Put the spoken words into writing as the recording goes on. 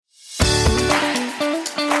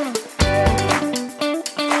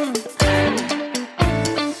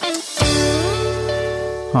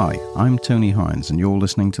Hi, I'm Tony Hines and you're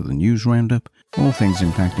listening to the News Roundup, all things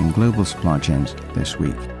impacting global supply chains this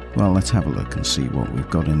week. Well, let's have a look and see what we've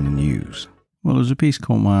got in the news. Well, there's a piece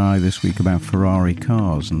caught my eye this week about Ferrari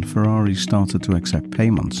cars, and Ferrari started to accept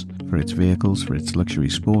payments for its vehicles, for its luxury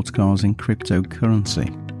sports cars in cryptocurrency.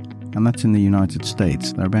 And that's in the United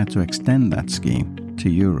States. They're about to extend that scheme to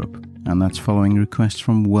Europe, and that's following requests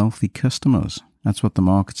from wealthy customers. That's what the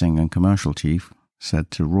marketing and commercial chief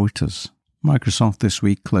said to Reuters. Microsoft this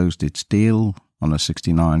week closed its deal on a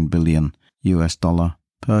 $69 billion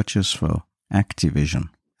purchase for Activision.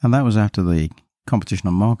 And that was after the Competition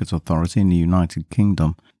and Markets Authority in the United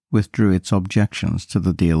Kingdom withdrew its objections to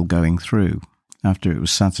the deal going through after it was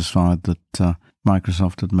satisfied that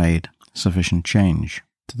Microsoft had made sufficient change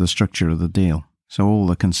to the structure of the deal. So all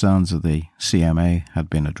the concerns of the CMA had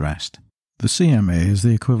been addressed. The CMA is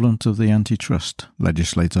the equivalent of the antitrust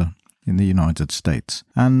legislator in the United States,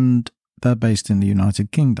 and they're based in the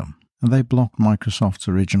United Kingdom. And they blocked Microsoft's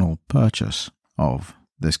original purchase of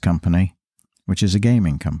this company, which is a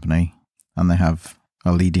gaming company, and they have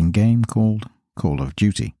a leading game called Call of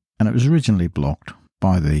Duty. And it was originally blocked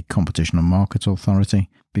by the Competition and Markets Authority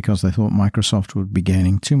because they thought Microsoft would be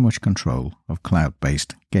gaining too much control of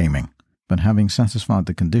cloud-based gaming. But having satisfied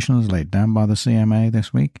the conditions laid down by the CMA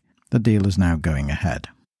this week, the deal is now going ahead.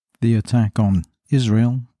 The attack on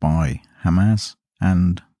Israel by Hamas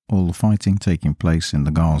and all the fighting taking place in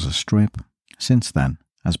the Gaza Strip since then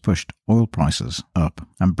has pushed oil prices up,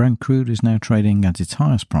 and Brent crude is now trading at its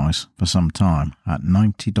highest price for some time at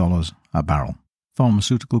 $90 a barrel.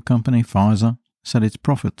 Pharmaceutical company Pfizer said its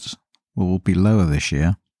profits will be lower this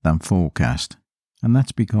year than forecast, and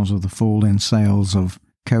that's because of the fall in sales of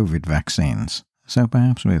COVID vaccines. So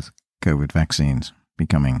perhaps with COVID vaccines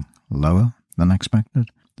becoming lower than expected,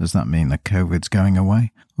 does that mean that COVID's going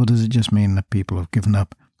away, or does it just mean that people have given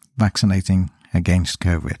up vaccinating against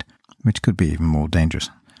COVID, which could be even more dangerous?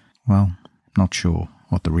 Well, not sure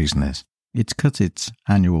what the reason is. It's cut its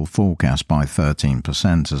annual forecast by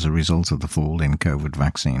 13% as a result of the fall in COVID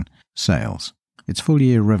vaccine sales. Its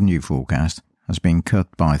full-year revenue forecast has been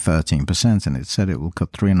cut by 13%, and it said it will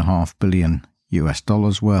cut $3.5 billion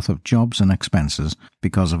worth of jobs and expenses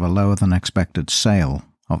because of a lower-than-expected sale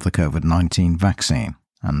of the COVID-19 vaccine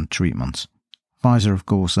and treatments. Pfizer, of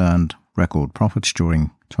course, earned record profits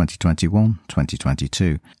during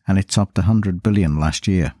 2021-2022, and it topped $100 billion last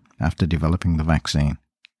year after developing the vaccine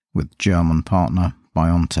with German partner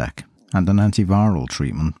BioNTech and an antiviral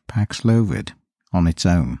treatment Paxlovid on its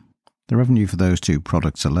own. The revenue for those two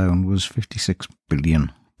products alone was $56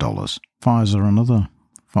 billion. Pfizer and other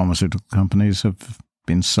pharmaceutical companies have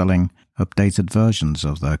been selling updated versions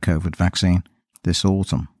of their COVID vaccine this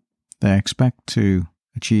autumn. They expect to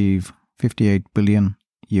achieve $58 billion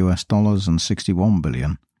and $61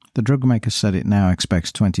 billion. The drug maker said it now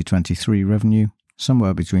expects 2023 revenue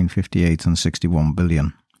somewhere between $58 and $61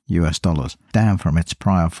 billion, down from its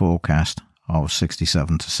prior forecast of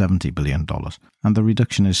 $67 to $70 billion. And the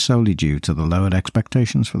reduction is solely due to the lowered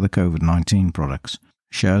expectations for the COVID-19 products.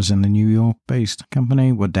 Shares in the New York-based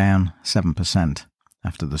company were down 7%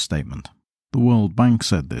 after the statement. The World Bank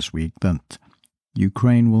said this week that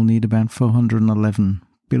Ukraine will need about $411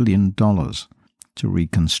 billion to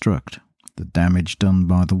reconstruct the damage done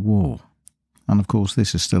by the war. And of course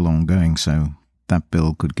this is still ongoing, so that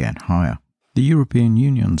bill could get higher. The European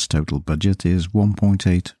Union's total budget is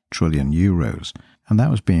 €1.8 trillion, and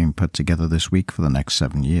that was being put together this week for the next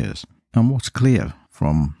 7 years. And what's clear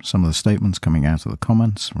from some of the statements coming out of the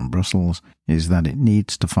comments from Brussels is that it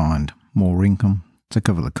needs to find more income to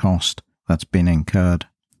cover the cost that's been incurred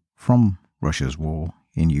from Russia's war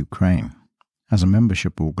in Ukraine. As a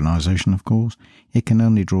membership organisation, of course, it can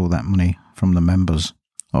only draw that money from the members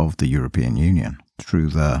of the European Union through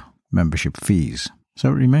their membership fees.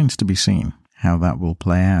 So it remains to be seen how that will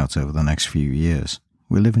play out over the next few years.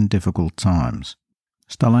 We live in difficult times.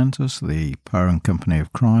 Stellantis, the parent company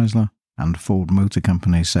of Chrysler, and Ford Motor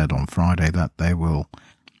Company said on Friday that they will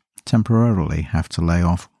temporarily have to lay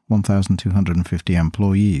off 1,250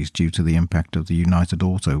 employees due to the impact of the United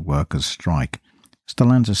Auto Workers strike.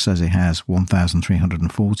 Stellantis says it has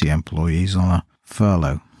 1,340 employees on a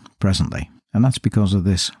furlough presently, and that's because of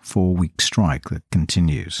this 4-week strike that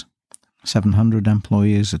continues. 700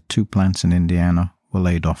 employees at 2 plants in Indiana were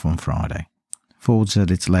laid off on Friday. Ford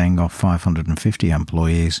said it's laying off 550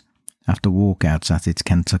 employees after walkouts at its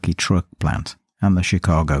Kentucky truck plant and the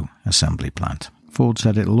Chicago assembly plant. Ford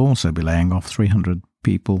said it will also be laying off 300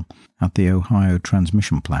 people at the Ohio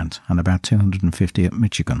transmission plant and about 250 at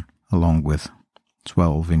Michigan, along with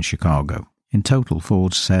 12 in Chicago. In total,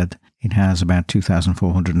 Ford said it has about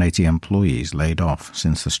 2,480 employees laid off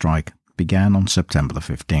since the strike began on September the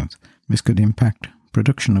 15th. This could impact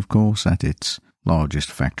production, of course, at its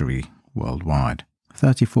largest factory worldwide.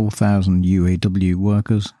 34,000 UAW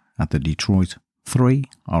workers at the Detroit 3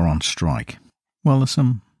 are on strike. Well, there's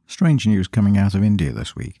some strange news coming out of India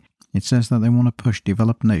this week. It says that they want to push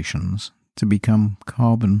developed nations to become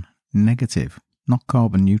carbon negative, not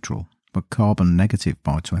carbon neutral, but carbon negative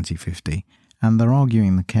by 2050, and they're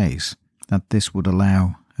arguing the case that this would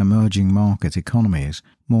allow emerging market economies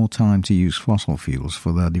more time to use fossil fuels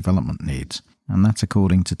for their development needs, and that's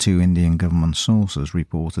according to 2 Indian government sources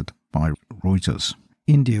reported by Reuters.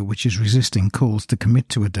 India, which is resisting calls to commit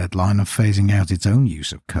to a deadline of phasing out its own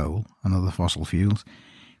use of coal and other fossil fuels,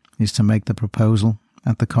 is to make the proposal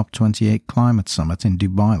at the COP28 climate summit in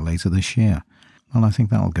Dubai later this year. Well, I think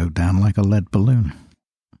that'll go down like a lead balloon.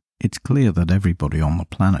 It's clear that everybody on the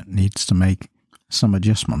planet needs to make some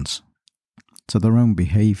adjustments to their own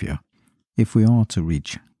behaviour if we are to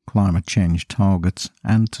reach climate change targets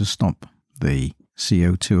and to stop the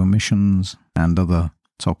CO2 emissions and other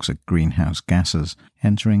toxic greenhouse gases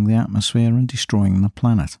entering the atmosphere and destroying the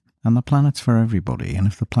planet. And the planet's for everybody, and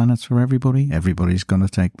if the planet's for everybody, everybody's going to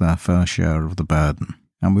take their fair share of the burden,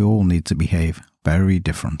 and we all need to behave very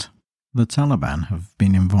different. The Taliban have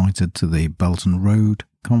been invited to the Belt and Road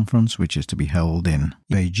Conference, which is to be held in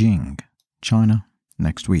Beijing, China,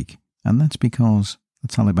 next week, and that's because the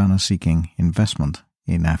Taliban are seeking investment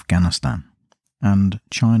in Afghanistan, and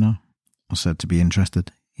China are said to be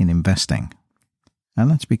interested in investing.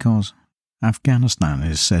 And that's because Afghanistan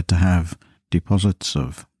is said to have deposits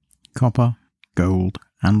of copper, gold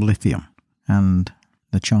and lithium, and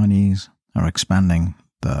the Chinese are expanding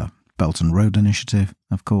the Belt and Road Initiative,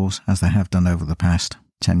 of course, as they have done over the past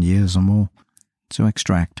 10 years or more, to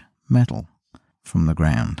extract metal from the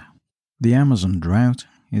ground. The Amazon drought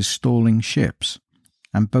is stalling ships,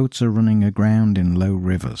 and boats are running aground in low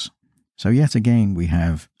rivers. So yet again we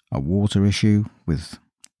have a water issue with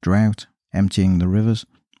drought emptying the rivers.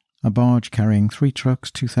 A barge carrying 3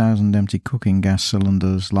 trucks, 2,000 empty cooking gas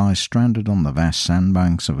cylinders lies stranded on the vast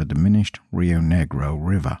sandbanks of a diminished Rio Negro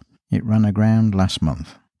river. It ran aground last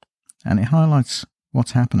month, and it highlights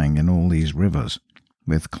what's happening in all these rivers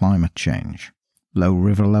with climate change. Low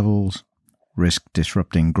river levels risk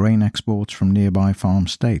disrupting grain exports from nearby farm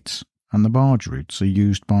states, and the barge routes are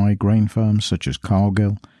used by grain firms such as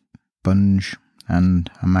Cargill, Bunge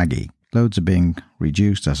and Amagi. Loads are being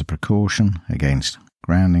reduced as a precaution against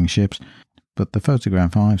grounding ships, but the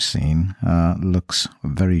photograph I've seen looks a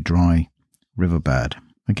very dry riverbed.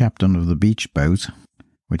 The captain of the beach boat,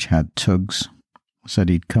 which had tugs, said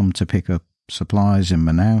he'd come to pick up supplies in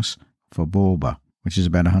Manaus for Borba, which is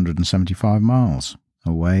about 175 miles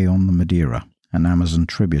away on the Madeira, an Amazon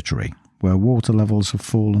tributary, where water levels have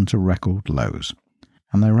fallen to record lows.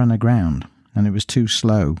 And they ran aground, and it was too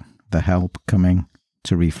slow, the help coming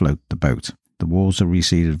to refloat the boat. The water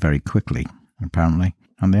receded very quickly, apparently,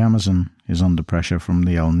 and the Amazon is under pressure from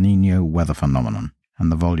the El Niño weather phenomenon,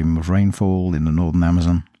 and the volume of rainfall in the northern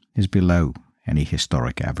Amazon is below any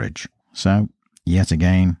historic average. So, yet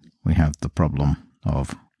again, we have the problem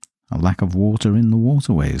of a lack of water in the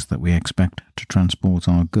waterways that we expect to transport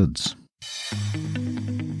our goods.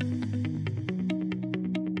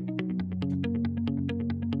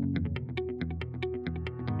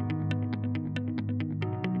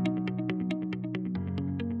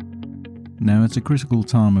 Now, it's a critical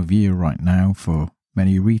time of year right now for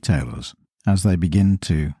many retailers as they begin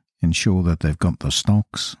to ensure that they've got the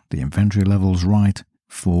stocks, the inventory levels right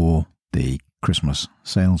for the Christmas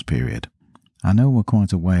sales period. I know we're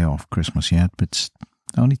quite a way off Christmas yet, but it's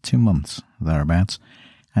only 2 months thereabouts,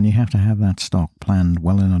 and you have to have that stock planned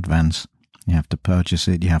well in advance. You have to purchase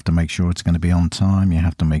it, you have to make sure it's going to be on time, you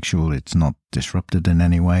have to make sure it's not disrupted in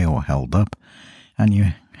any way or held up, and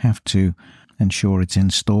you have to ensure it's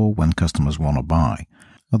in store when customers want to buy.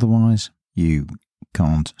 Otherwise, you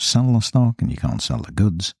can't sell the stock and you can't sell the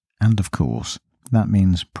goods. And of course, that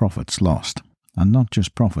means profits lost. And not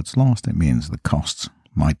just profits lost, it means the costs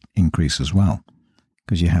might increase as well,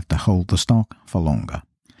 because you have to hold the stock for longer.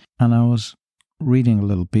 And I was reading a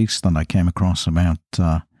little piece that I came across about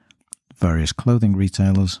various clothing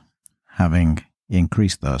retailers having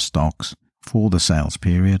increased their stocks for the sales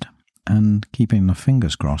period and keeping the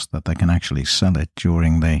fingers crossed that they can actually sell it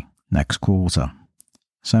during the next quarter.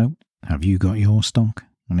 So, have you got your stock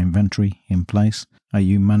and inventory in place? Are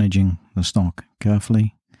you managing the stock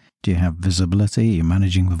carefully? Do you have visibility? Are you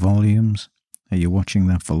managing the volumes? Are you watching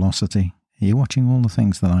their velocity? Are you watching all the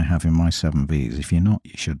things that I have in my 7Vs? If you're not,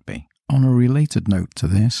 you should be. On a related note to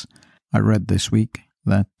this, I read this week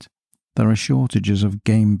that there are shortages of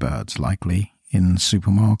game birds likely in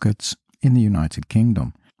supermarkets in the United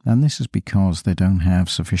Kingdom. And this is because they don't have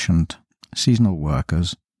sufficient seasonal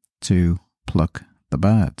workers to pluck the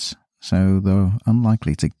birds. So they're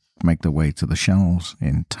unlikely to make their way to the shelves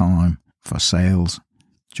in time for sales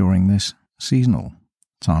during this seasonal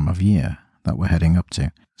time of year that we're heading up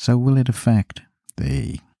to. So will it affect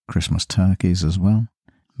the Christmas turkeys as well?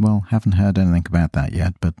 Well, haven't heard anything about that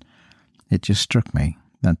yet, but it just struck me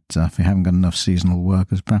that if we haven't got enough seasonal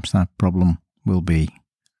workers, perhaps that problem will be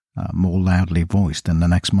more loudly voiced in the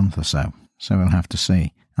next month or so. So we'll have to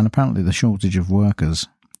see. And apparently the shortage of workers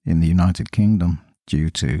in the United Kingdom due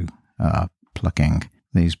to plucking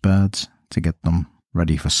these birds to get them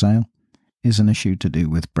ready for sale is an issue to do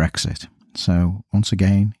with Brexit. So once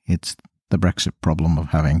again, it's the Brexit problem of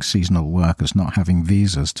having seasonal workers not having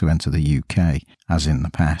visas to enter the UK, as in the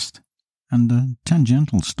past. And a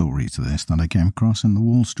tangential story to this that I came across in the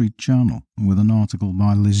Wall Street Journal with an article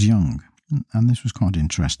by Liz Young. And this was quite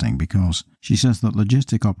interesting because she says that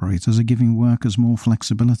logistic operators are giving workers more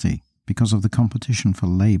flexibility because of the competition for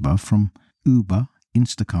labour from Uber,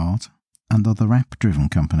 Instacart and other app-driven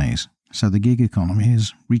companies. So the gig economy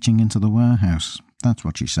is reaching into the warehouse. That's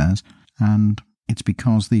what she says. And it's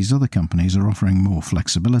because these other companies are offering more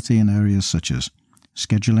flexibility in areas such as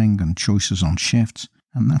scheduling and choices on shifts.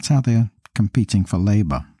 And that's how they're competing for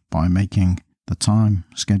labour, by making the time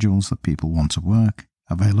schedules that people want to work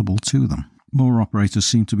available to them. More operators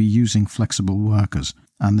seem to be using flexible workers,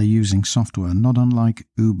 and they're using software not unlike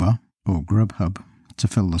Uber or Grubhub to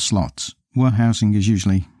fill the slots. Warehousing is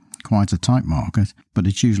usually quite a tight market, but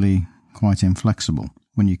it's usually quite inflexible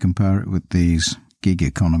when you compare it with these gig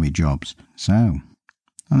economy jobs. So,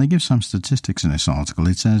 and they give some statistics in this article.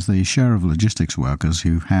 It says the share of logistics workers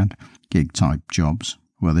who've had gig-type jobs,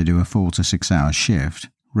 where they do a 4 to 6 hour shift,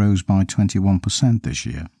 rose by 21% this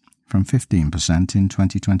year, from 15% in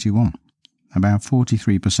 2021. About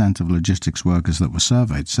 43% of logistics workers that were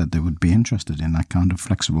surveyed said they would be interested in that kind of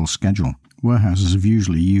flexible schedule. Warehouses have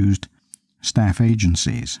usually used staff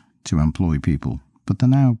agencies to employ people, but they're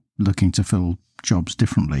now looking to fill jobs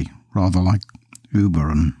differently, rather like Uber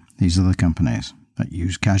and these other companies that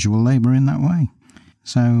use casual labour in that way.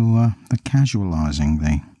 So they're casualising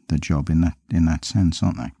the job in that sense,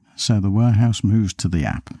 aren't they? So the warehouse moves to the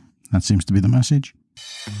app. That seems to be the message.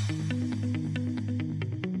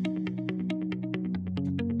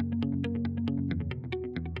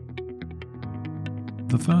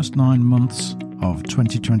 The first 9 months of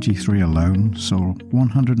 2023 alone saw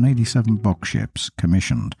 187 box ships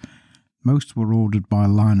commissioned. Most were ordered by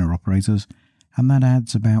liner operators, and that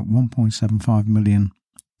adds about 1.75 million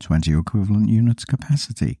 20 equivalent units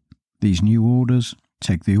capacity. These new orders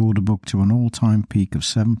take the order book to an all-time peak of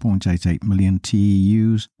 7.88 million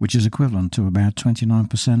TEUs, which is equivalent to about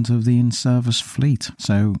 29% of the in-service fleet.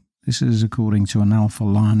 So this is according to an Alpha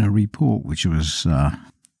Liner report, which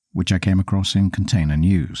I came across in Container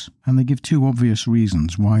News. And they give two obvious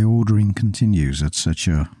reasons why ordering continues at such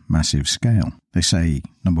a massive scale. They say,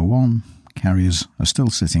 number one, carriers are still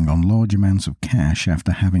sitting on large amounts of cash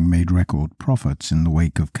after having made record profits in the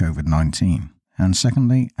wake of COVID-19. And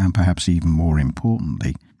secondly, and perhaps even more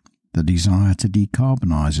importantly, the desire to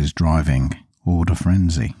decarbonise is driving order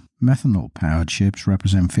frenzy. Methanol-powered ships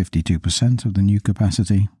represent 52% of the new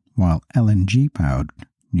capacity, while LNG-powered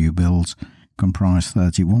new builds comprise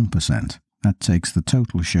 31%. That takes the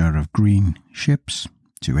total share of green ships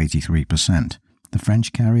to 83%. The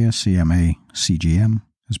French carrier CMA CGM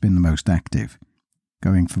has been the most active,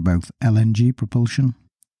 going for both LNG propulsion,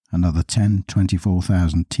 another 10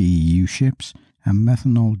 24,000 TEU ships, and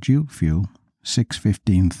methanol dual fuel, 6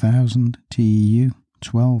 15,000 TEU,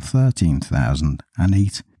 12 13,000, and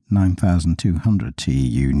 8 9,200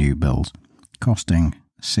 TEU new builds, costing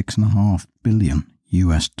 $6.5 billion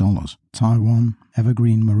US. Taiwan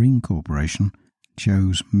Evergreen Marine Corporation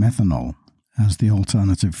chose methanol as the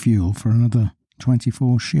alternative fuel for another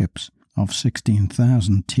 24 ships of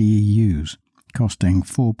 16,000 TEUs, costing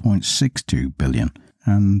 $4.62 billion,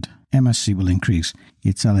 and MSC will increase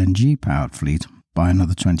its LNG-powered fleet by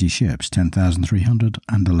another 20 ships, 10,300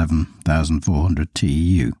 and 11,400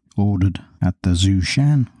 TEU, ordered at the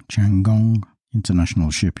Zhoushan Changong International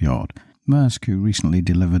Shipyard. Maersk, who recently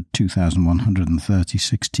delivered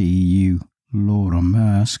 2,136 TEU Laura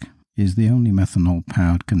Maersk, is the only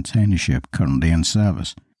methanol-powered container ship currently in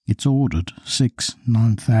service. It's ordered 6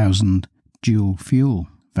 9,000 dual-fuel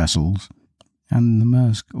vessels, and the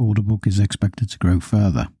Maersk order book is expected to grow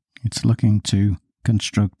further. It's looking to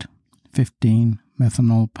construct 15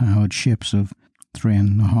 methanol-powered ships of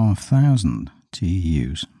 3,500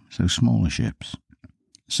 TEUs, so smaller ships.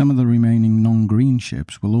 Some of the remaining non-green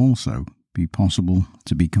ships will also be possible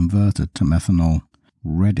to be converted to methanol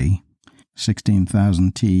ready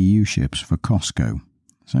 16,000 TEU ships for Costco.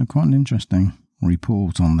 So quite an interesting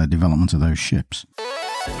report on the development of those ships.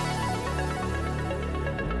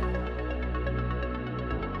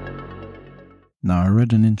 Now, I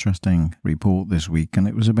read an interesting report this week, and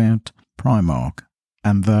it was about Primark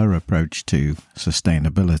and their approach to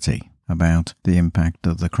sustainability, about the impact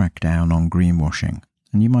of the crackdown on greenwashing.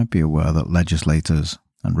 And you might be aware that legislators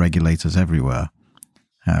and regulators everywhere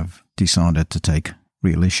have decided to take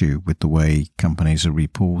real issue with the way companies are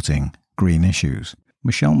reporting green issues.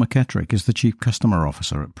 Michelle McKettrick is the Chief Customer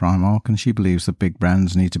Officer at Primark, and she believes that big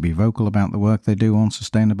brands need to be vocal about the work they do on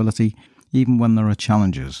sustainability, even when there are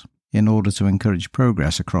challenges, in order to encourage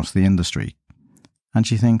progress across the industry. And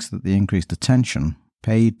she thinks that the increased attention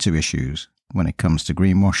paid to issues when it comes to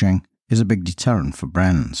greenwashing is a big deterrent for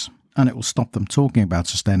brands, and it will stop them talking about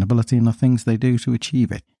sustainability and the things they do to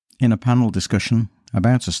achieve it. In a panel discussion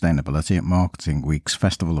about sustainability at Marketing Week's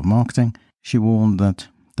Festival of Marketing, she warned that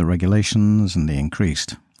the regulations and the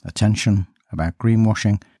increased attention about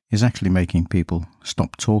greenwashing is actually making people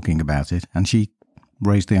stop talking about it, and she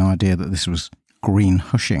raised the idea that this was green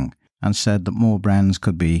hushing and said that more brands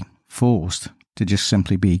could be forced to just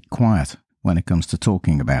simply be quiet when it comes to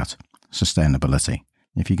talking about sustainability.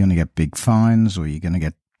 If you're going to get big fines or you're going to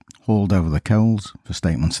get hauled over the coals for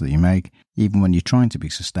statements that you make, even when you're trying to be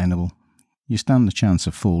sustainable, you stand the chance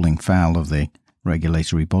of falling foul of the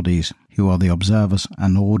regulatory bodies who are the observers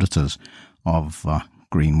and auditors of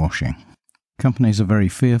greenwashing. Companies are very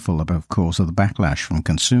fearful, of course, of the backlash from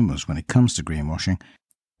consumers when it comes to greenwashing,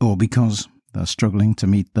 or because they're struggling to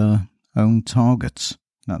meet their own targets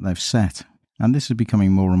that they've set. And this is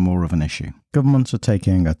becoming more and more of an issue. Governments are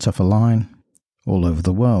taking a tougher line all over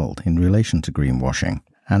the world in relation to greenwashing.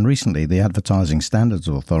 And recently, the Advertising Standards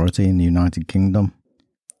Authority in the United Kingdom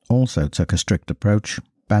also took a strict approach,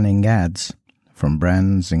 banning ads from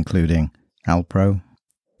brands including Alpro,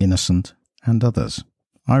 Innocent, and others.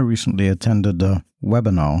 I recently attended a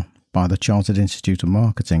webinar by the Chartered Institute of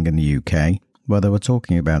Marketing in the UK, where they were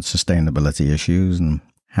talking about sustainability issues and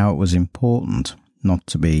how it was important not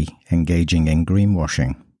to be engaging in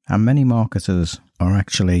greenwashing. And many marketers are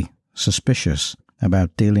actually suspicious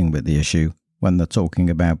about dealing with the issue when they're talking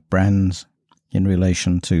about brands in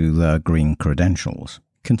relation to their green credentials.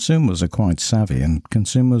 Consumers are quite savvy, and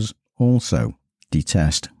consumers also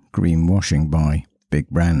detest greenwashing by big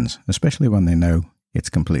brands, especially when they know it's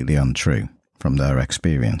completely untrue from their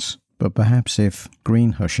experience. But perhaps if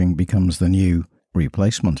green hushing becomes the new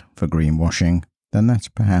replacement for greenwashing, then that's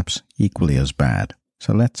perhaps equally as bad.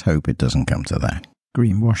 So let's hope it doesn't come to that.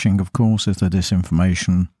 Greenwashing, of course, is the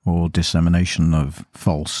disinformation or dissemination of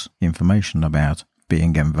false information about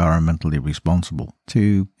being environmentally responsible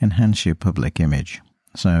to enhance your public image.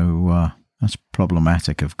 So that's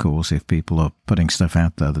problematic, of course, if people are putting stuff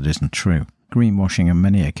out there that isn't true. Greenwashing on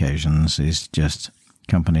many occasions is just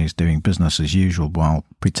companies doing business as usual while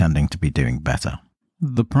pretending to be doing better.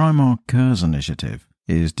 The Primark Cares initiative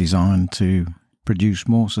is designed to produce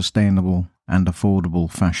more sustainable and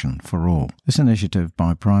affordable fashion for all. This initiative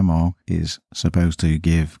by Primark is supposed to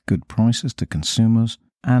give good prices to consumers,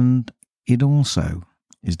 and it also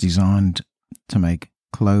is designed to make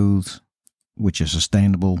clothes which are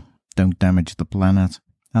sustainable, don't damage the planet,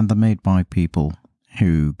 and they're made by people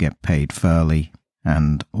who get paid fairly,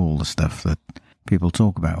 and all the stuff that people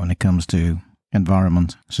talk about when it comes to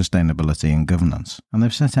environment, sustainability and governance. And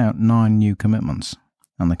they've set out 9 new commitments,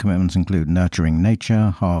 and the commitments include nurturing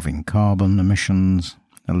nature, halving carbon emissions,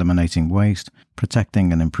 eliminating waste,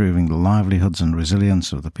 protecting and improving the livelihoods and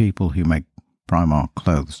resilience of the people who make Primark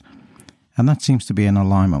clothes. And that seems to be in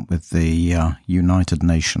alignment with the United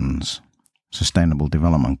Nations Sustainable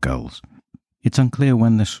Development Goals. It's unclear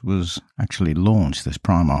when this was actually launched, this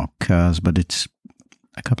Primark Cares, but it's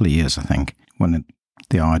a couple of years, I think, when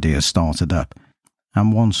the idea started up.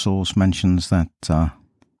 And one source mentions that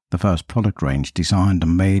the first product range designed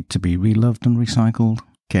and made to be reloved and recycled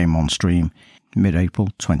came on stream mid-April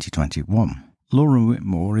 2021. Laura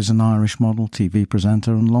Whitmore is an Irish model, TV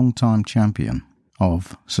presenter and long-time champion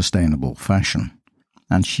of sustainable fashion,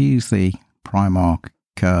 and she's the Primark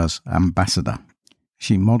Cares ambassador.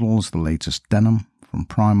 She models the latest denim from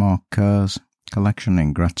Primark Cares collection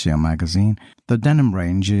in Grazia magazine. The denim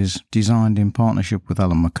range is designed in partnership with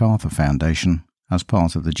Ellen MacArthur Foundation as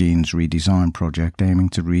part of the Jeans Redesign project, aiming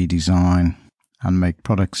to redesign and make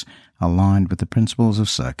products aligned with the principles of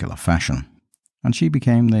circular fashion. And she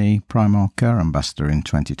became the Primark Care ambassador in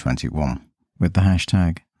 2021 with the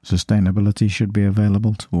hashtag sustainability should be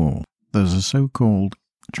available to all. There's a so-called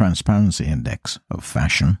transparency index of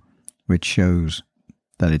fashion which shows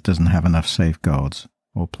that it doesn't have enough safeguards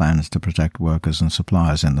or plans to protect workers and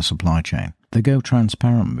suppliers in the supply chain. The Go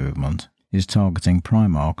Transparent movement is targeting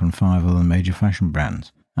Primark and 5 other major fashion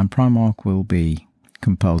brands, and Primark will be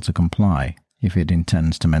compelled to comply if it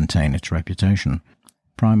intends to maintain its reputation.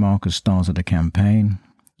 Primark has started a campaign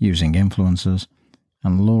using influencers,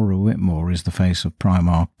 and Laura Whitmore is the face of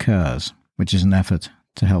Primark Cares, which is an effort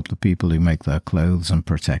to help the people who make their clothes and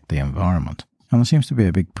protect the environment. And there seems to be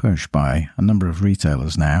a big push by a number of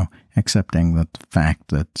retailers now, accepting the fact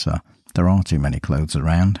that there are too many clothes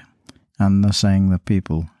around, and they're saying that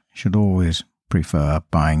people should always prefer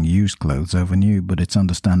buying used clothes over new, but it's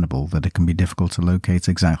understandable that it can be difficult to locate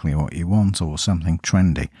exactly what you want or something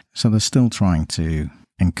trendy. So they're still trying to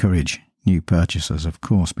encourage new purchasers, of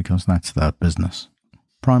course, because that's their business.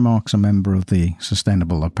 Primark's a member of the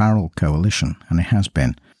Sustainable Apparel Coalition, and it has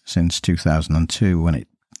been since 2002 when it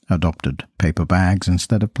adopted paper bags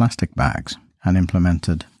instead of plastic bags and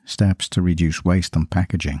implemented steps to reduce waste and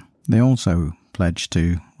packaging. They also pledged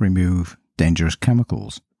to remove dangerous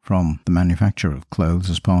chemicals from the manufacture of clothes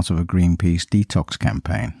as part of a Greenpeace detox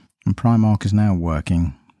campaign. And Primark is now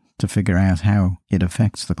working to figure out how it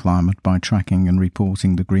affects the climate by tracking and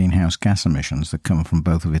reporting the greenhouse gas emissions that come from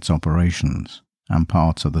both of its operations and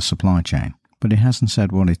parts of the supply chain. But it hasn't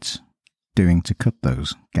said what it's doing to cut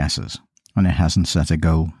those gases, and it hasn't set a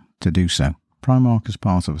goal to do so. Primark is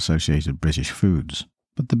part of Associated British Foods,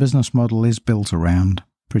 but the business model is built around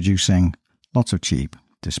producing lots of cheap,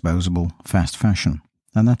 disposable, fast fashion,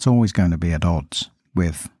 and that's always going to be at odds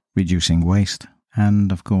with reducing waste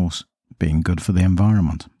and, of course, being good for the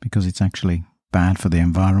environment, because it's actually bad for the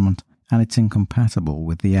environment and it's incompatible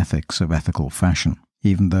with the ethics of ethical fashion,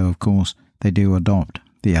 even though, of course, they do adopt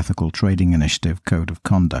the Ethical Trading Initiative Code of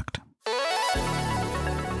Conduct.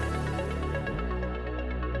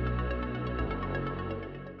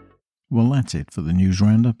 Well, that's it for the news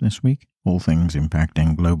roundup this week, all things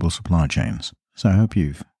impacting global supply chains. So I hope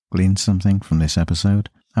you've gleaned something from this episode,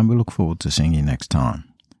 and we look forward to seeing you next time.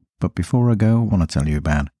 But before I go, I want to tell you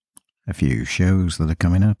about a few shows that are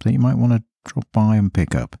coming up that you might want to drop by and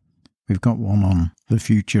pick up. We've got one on the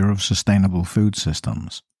future of sustainable food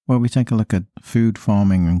systems, where we take a look at Food,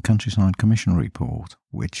 Farming and Countryside Commission report,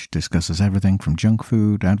 which discusses everything from junk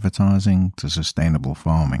food, advertising to sustainable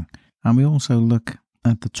farming. And we also look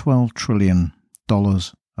at the $12 trillion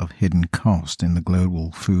of hidden cost in the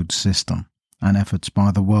global food system and efforts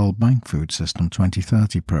by the World Bank Food System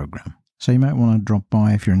 2030 program. So you might want to drop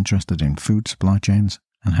by if you're interested in food supply chains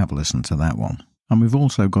and have a listen to that one. And we've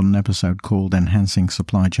also got an episode called Enhancing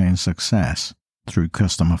Supply Chain Success Through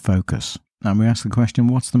Customer Focus. And we ask the question,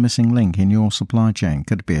 what's the missing link in your supply chain?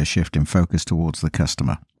 Could it be a shift in focus towards the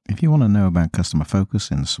customer? If you want to know about customer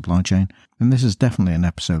focus in the supply chain, then this is definitely an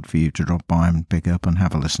episode for you to drop by and pick up and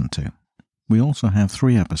have a listen to. We also have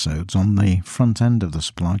 3 episodes on the front end of the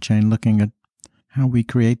supply chain looking at how we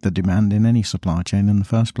create the demand in any supply chain in the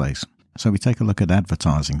first place. So we take a look at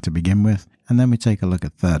advertising to begin with, and then we take a look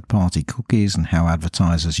at third-party cookies and how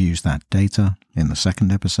advertisers use that data in the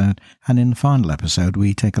second episode. And in the final episode,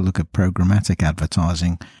 we take a look at programmatic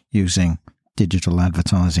advertising using digital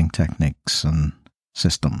advertising techniques and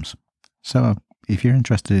systems. So if you're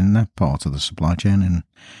interested in that part of the supply chain and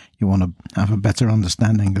you want to have a better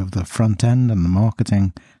understanding of the front end and the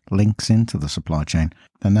marketing links into the supply chain,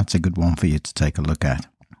 then that's a good one for you to take a look at.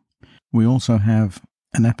 We also have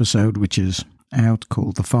an episode which is out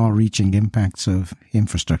called The Far-Reaching Impacts of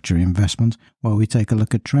Infrastructure Investment, where we take a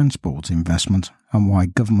look at transport investment and why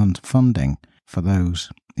government funding for those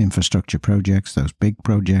infrastructure projects, those big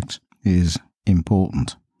projects, is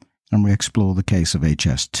important. And we explore the case of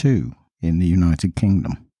HS2 in the United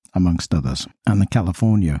Kingdom, amongst others, and the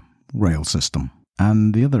California rail system.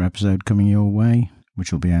 And the other episode coming your way,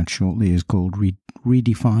 which will be out shortly, is called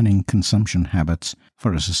Redefining Consumption Habits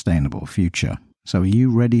for a Sustainable Future. So are you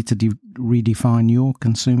ready to redefine your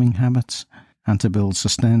consuming habits and to build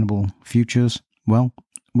sustainable futures? Well,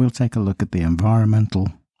 we'll take a look at the environmental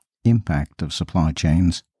impact of supply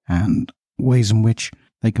chains and ways in which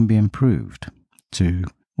they can be improved to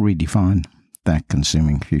redefine that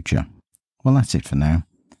consuming future. Well, that's it for now.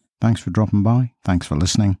 Thanks for dropping by, thanks for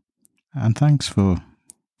listening, and thanks for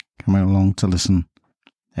coming along to listen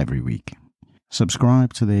every week.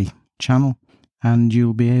 Subscribe to the channel and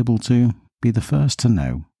you'll be able to be the first to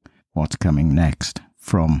know what's coming next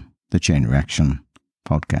from the Chain Reaction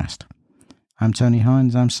podcast. I'm Tony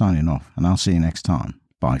Hines, I'm signing off, and I'll see you next time.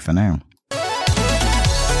 Bye for now.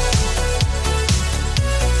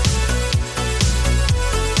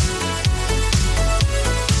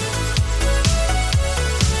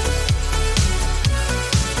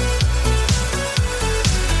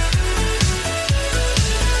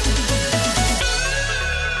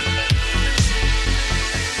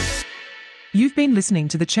 been listening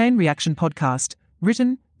to the Chain Reaction Podcast,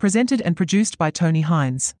 written, presented and produced by Tony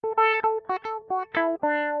Hines.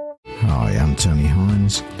 Hi, I'm Tony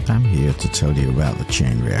Hines. I'm here to tell you about the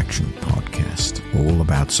Chain Reaction Podcast, all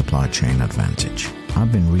about supply chain advantage.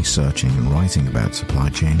 I've been researching and writing about supply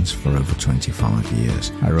chains for over 25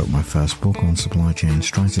 years. I wrote my first book on supply chain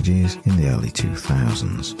strategies in the early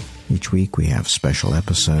 2000s. Each week we have special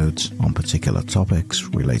episodes on particular topics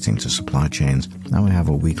relating to supply chains, and we have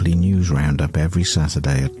a weekly news roundup every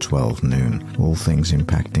Saturday at 12 noon, all things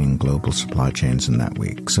impacting global supply chains in that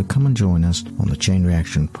week. So come and join us on the Chain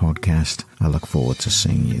Reaction Podcast. I look forward to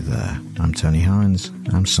seeing you there. I'm Tony Hines.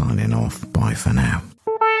 I'm signing off. Bye for now.